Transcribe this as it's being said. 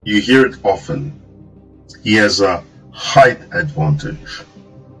You hear it often. He has a height advantage.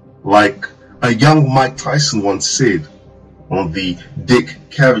 Like a young Mike Tyson once said on the Dick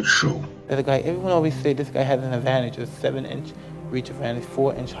Cavett show. There's a guy, everyone always say this guy has an advantage, a 7-inch reach advantage,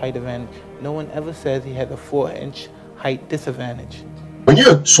 4-inch height advantage. No one ever says he has a 4-inch height disadvantage. When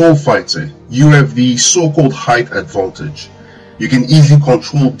you're a tall fighter, you have the so-called height advantage. You can easily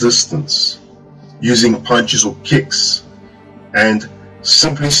control distance using punches or kicks and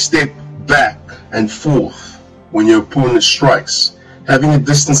simply step back and forth when your opponent strikes, having a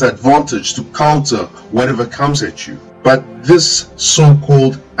distance advantage to counter whatever comes at you. But this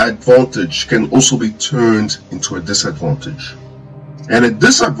so-called advantage can also be turned into a disadvantage. And a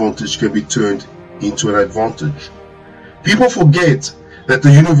disadvantage can be turned into an advantage. People forget that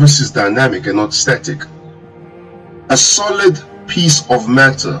the universe is dynamic and not static. A solid piece of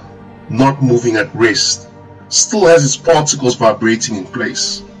matter, not moving at rest, still has its particles vibrating in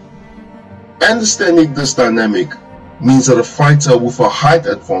place. Understanding this dynamic means that a fighter with a height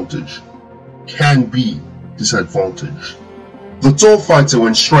advantage can be disadvantaged. The tall fighter,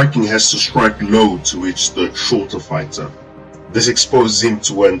 when striking, has to strike low to reach the shorter fighter. This exposes him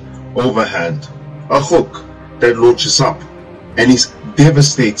to an overhand, a hook that launches up, and is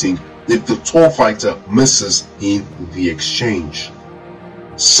devastating if the tall fighter misses in the exchange.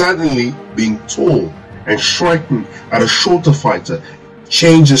 Suddenly, being tall and striking at a shorter fighter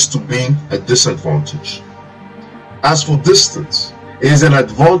changes to being a disadvantage. As for distance, it is an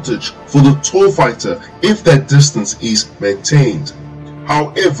advantage for the tall fighter if that distance is maintained.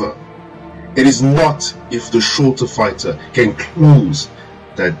 However, it is not if the shorter fighter can close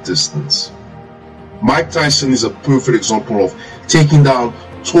that distance. Mike Tyson is a perfect example of taking down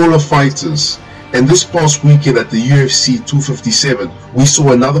taller fighters, and this past weekend at the UFC 257 we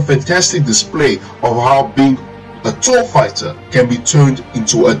saw another fantastic display of how being a tall fighter can be turned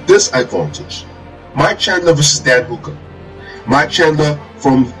into a disadvantage. Mike Chandler versus Dan Hooker. Mike Chandler,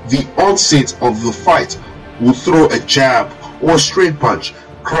 from the onset of the fight, will throw a jab or a straight punch,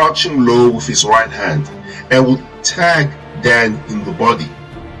 crouching low with his right hand, and will tag Dan in the body.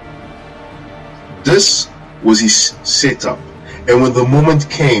 This was his setup, and when the moment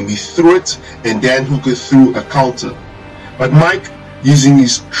came, he threw it and Dan Hooker threw a counter. But Mike, using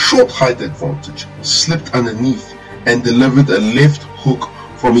his short height advantage, slipped underneath and delivered a left hook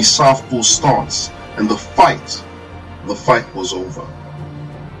from his southpaw stance, and the fight was over.